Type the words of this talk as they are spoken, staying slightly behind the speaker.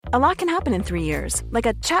A lot can happen in 3 years, like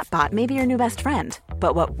a chatbot may be your new best friend.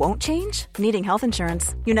 But what won't change? Needing health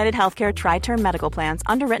insurance. United Healthcare Tri-Term Medical Plans,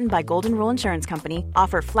 underwritten by Golden Rule Insurance Company,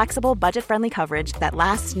 offer flexible, budget-friendly coverage that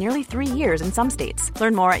lasts nearly 3 years in some states.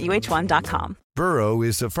 Learn more at uh1.com. Burrow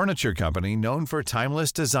is a furniture company known for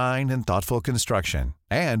timeless design and thoughtful construction,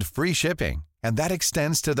 and free shipping, and that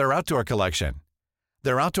extends to their outdoor collection.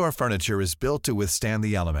 Their outdoor furniture is built to withstand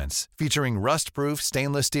the elements, featuring rust-proof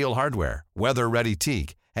stainless steel hardware, weather-ready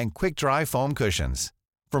teak, and quick-dry foam cushions.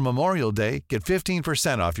 For Memorial Day, get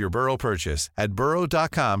 15% off your Burrow purchase at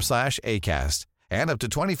burrow.com/ACAST and up to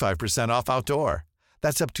 25% off outdoor.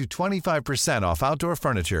 That's up to 25% off outdoor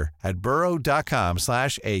furniture at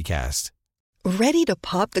burrow.com/ACAST. Ready to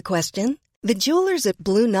pop the question? The jewelers at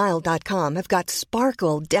BlueNile.com have got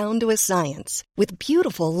sparkle down to a science with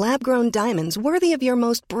beautiful lab-grown diamonds worthy of your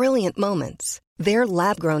most brilliant moments. Their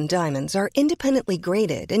lab-grown diamonds are independently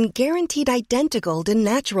graded and guaranteed identical to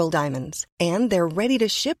natural diamonds, and they're ready to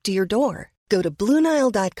ship to your door. Go to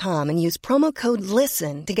BlueNile.com and use promo code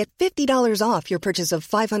LISTEN to get $50 off your purchase of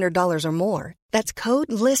 $500 or more. That's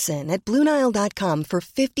code LISTEN at BlueNile.com for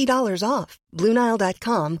 $50 off.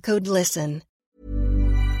 BlueNile.com, code LISTEN.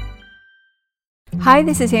 Hi,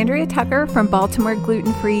 this is Andrea Tucker from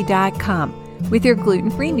BaltimoreGlutenFree.com with your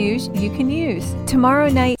gluten-free news you can use. Tomorrow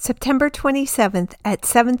night, September 27th at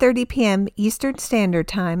 7:30 p.m. Eastern Standard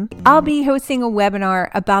Time, I'll be hosting a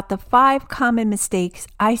webinar about the 5 common mistakes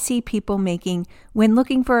I see people making when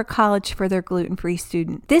looking for a college for their gluten-free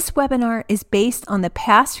student. This webinar is based on the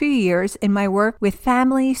past few years in my work with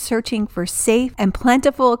families searching for safe and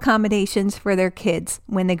plentiful accommodations for their kids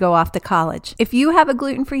when they go off to college. If you have a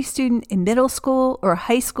gluten-free student in middle school or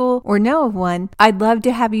high school or know of one, I'd love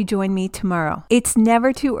to have you join me tomorrow. It's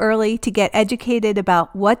never too early to get educated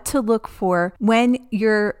about what to look for when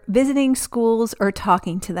you're visiting schools or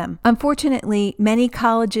talking to them. Unfortunately, many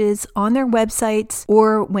colleges on their websites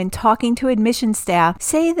or when talking to admissions staff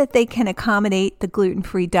say that they can accommodate the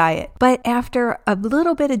gluten-free diet. But after a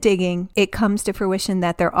little bit of digging, it comes to fruition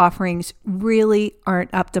that their offerings really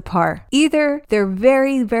aren't up to par. Either they're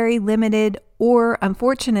very, very limited, or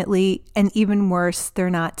unfortunately, and even worse, they're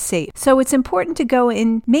not safe. So it's important to go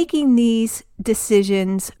in making these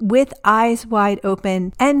decisions with eyes wide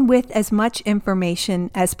open and with as much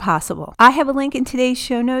information as possible. I have a link in today's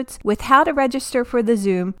show notes with how to register for the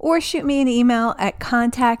Zoom, or shoot me an email at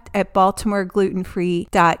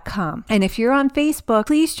contact@baltimoreglutenfree.com. And if you're on Facebook,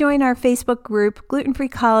 please join our Facebook group, Gluten Free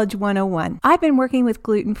College 101. I've been working with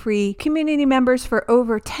gluten-free community members for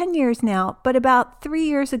over 10 years now, but about 3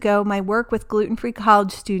 years ago, my work with gluten-free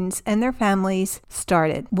college students and their families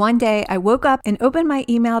started. One day, I woke up and opened my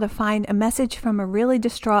email to find a message from a really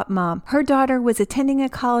distraught mom. Her daughter was attending a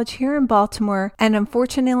college here in Baltimore and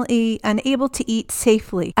unfortunately unable to eat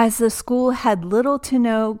safely, as the school had little to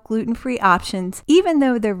no gluten-free options, even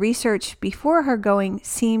though the research before her going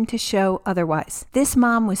seemed to show otherwise. This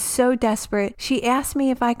mom was so desperate, she asked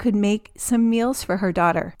me if I could make some meals for her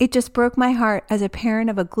daughter. It just broke my heart as a parent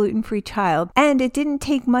of a gluten-free child, and it didn't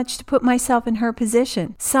take much to put myself in her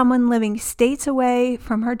position, someone living states away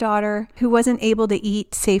from her daughter who wasn't able to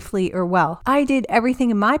eat safely or well. I did everything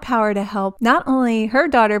in my power to help not only her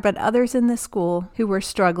daughter but others in the school who were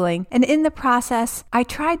struggling, and in the process I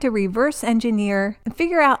tried to reverse engineer and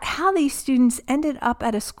figure out how these students ended up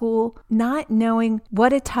at a school not knowing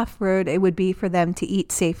what a tough road it would be for them to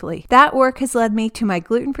eat safely. That work has led me to my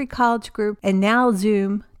gluten-free college group and now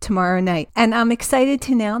Zoom tomorrow night. And I'm excited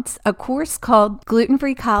to announce a course called Gluten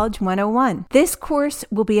Free College 101. This course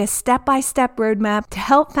will be a step-by-step roadmap to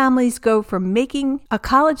help families go from making a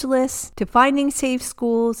college list to finding safe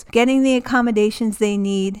schools, getting the accommodations they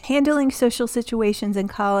need, handling social situations in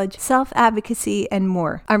college, self-advocacy, and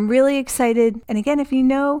more. I'm really excited. And again, if you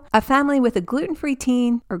know a family with a gluten-free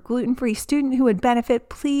teen or gluten-free student who would benefit,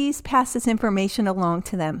 please pass this information along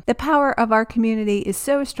to them. The power of our community is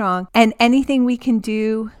so strong, and anything we can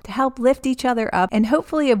do to help lift each other up and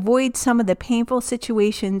hopefully avoid some of the painful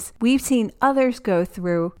situations we've seen others go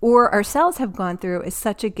through or ourselves have gone through is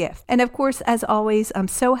such a gift. And of course, as always, I'm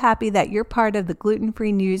so happy that you're part of the Gluten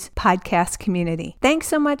Free News podcast community. Thanks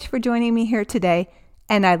so much for joining me here today,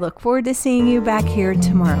 and I look forward to seeing you back here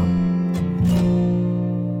tomorrow.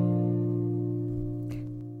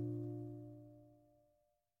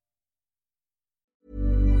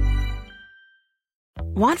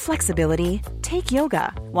 Want flexibility? Take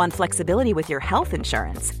yoga. Want flexibility with your health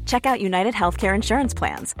insurance? Check out United Healthcare Insurance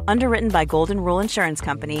Plans. Underwritten by Golden Rule Insurance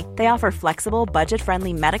Company, they offer flexible,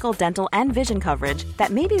 budget-friendly medical, dental, and vision coverage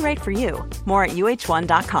that may be right for you. More at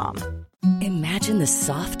uh1.com. Imagine the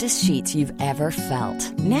softest sheets you've ever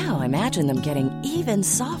felt. Now imagine them getting even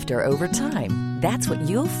softer over time. That's what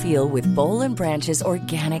you'll feel with Boll & Branch's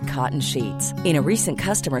organic cotton sheets. In a recent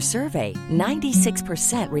customer survey,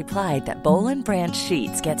 96% replied that Boll & Branch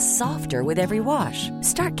sheets get softer with every wash.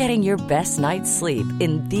 Start getting your best night's sleep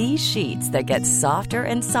in these sheets that get softer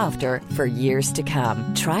and softer for years to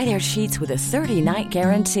come. Try their sheets with a 30-night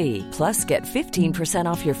guarantee. Plus, get 15%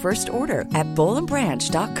 off your first order at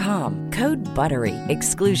bollandbranch.com. Code BUTTERY.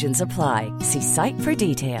 Exclusions apply. See site for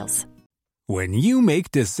details. When you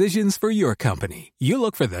make decisions for your company, you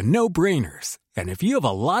look for the no-brainers. And if you have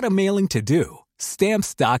a lot of mailing to do,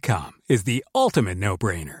 Stamps.com is the ultimate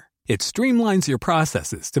no-brainer. It streamlines your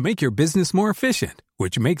processes to make your business more efficient,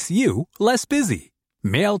 which makes you less busy.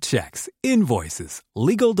 Mail checks, invoices,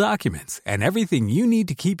 legal documents, and everything you need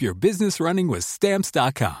to keep your business running with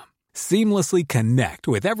Stamps.com. Seamlessly connect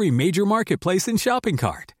with every major marketplace and shopping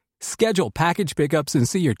cart. Schedule package pickups and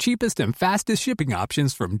see your cheapest and fastest shipping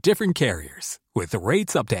options from different carriers, with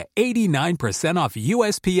rates up to 89% off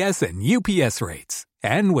USPS and UPS rates.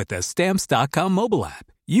 And with the Stamps.com mobile app,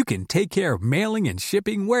 you can take care of mailing and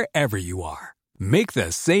shipping wherever you are. Make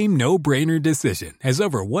the same no-brainer decision as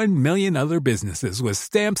over 1 million other businesses with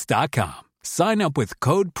Stamps.com. Sign up with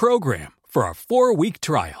code PROGRAM for a 4-week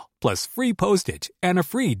trial, plus free postage and a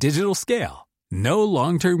free digital scale. No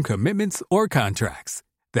long-term commitments or contracts.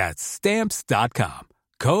 That's Stamps.com.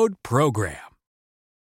 Code PROGRAM.